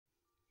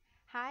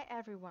Hi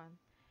everyone.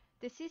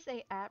 This is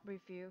a app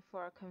review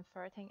for a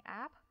converting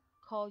app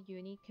called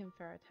Unit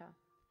Converter.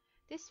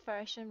 This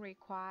version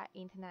requires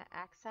internet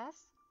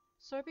access,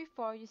 so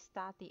before you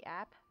start the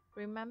app,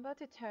 remember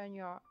to turn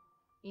your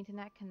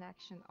internet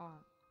connection on.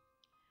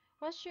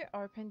 Once you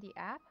open the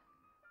app,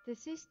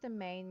 this is the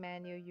main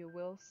menu you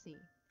will see,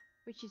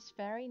 which is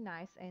very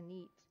nice and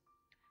neat.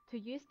 To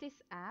use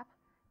this app,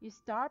 you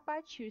start by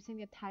choosing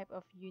the type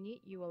of unit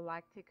you would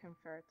like to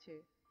convert to.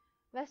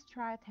 Let's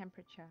try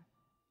temperature.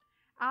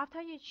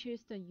 After you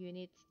choose the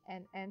units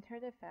and enter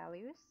the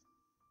values,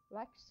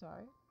 like so,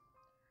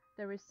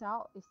 the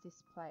result is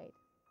displayed.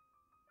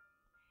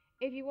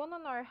 If you want to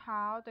know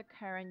how the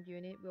current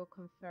unit will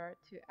convert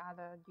to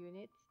other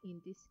units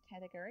in this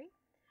category,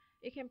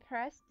 you can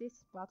press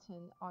this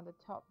button on the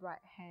top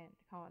right hand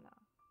corner.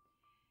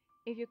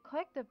 If you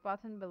click the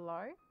button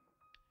below,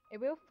 it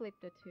will flip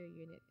the two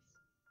units.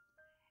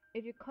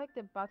 If you click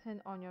the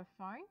button on your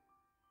phone,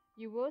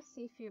 you will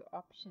see few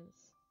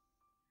options.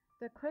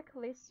 The quick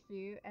list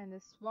view and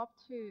the swap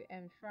to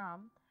and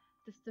from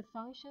does the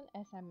function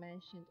as I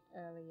mentioned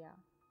earlier.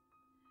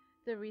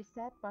 The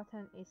reset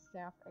button is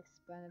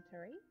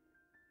self-explanatory,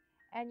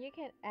 and you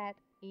can add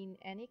in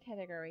any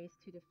categories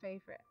to the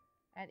favorite,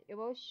 and it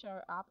will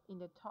show up in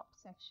the top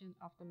section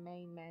of the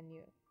main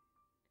menu.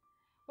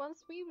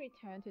 Once we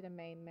return to the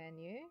main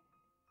menu,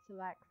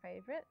 select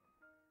favorite,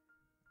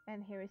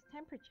 and here is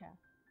temperature.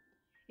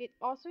 It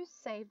also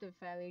saves the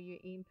value you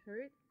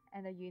input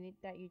and the unit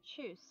that you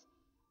choose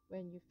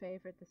when you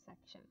favorite the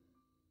section.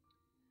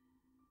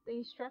 The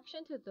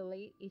instruction to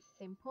delete is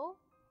simple.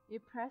 You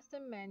press the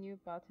menu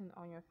button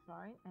on your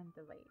phone and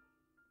delete.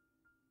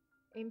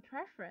 In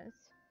preference,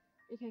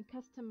 you can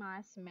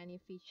customize many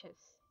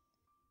features,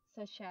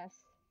 such as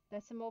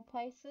decimal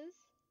places,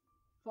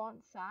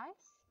 font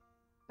size,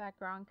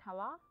 background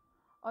color,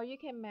 or you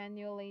can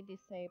manually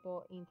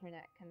disable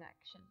internet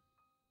connection.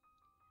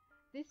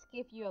 This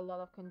gives you a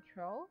lot of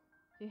control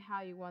to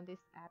how you want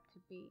this app to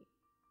be.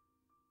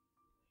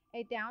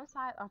 A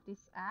downside of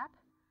this app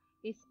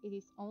is it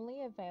is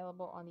only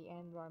available on the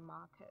Android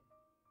market.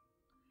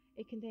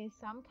 It contains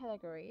some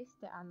categories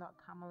that are not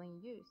commonly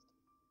used.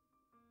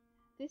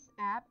 This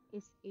app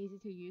is easy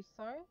to use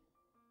though,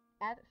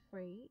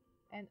 ad-free,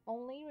 and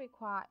only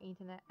require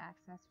internet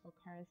access for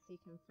currency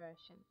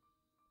conversion.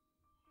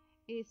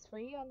 It is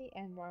free on the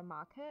Android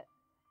market,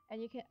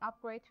 and you can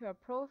upgrade to a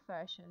pro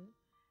version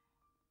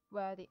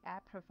where the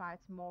app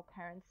provides more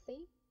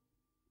currency,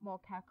 more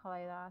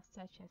calculators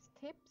such as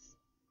tips,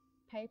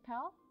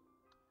 PayPal,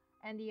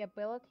 and the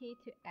ability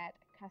to add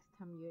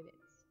custom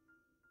units.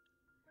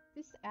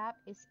 This app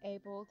is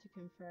able to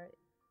convert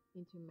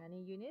into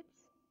many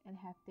units and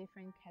have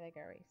different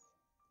categories.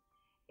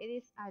 It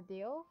is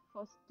ideal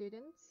for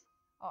students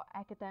or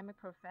academic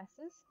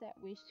professors that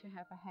wish to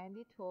have a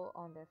handy tool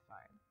on their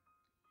phone.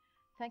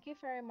 Thank you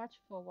very much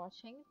for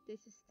watching.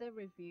 This is the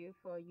review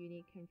for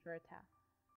Unit Converter.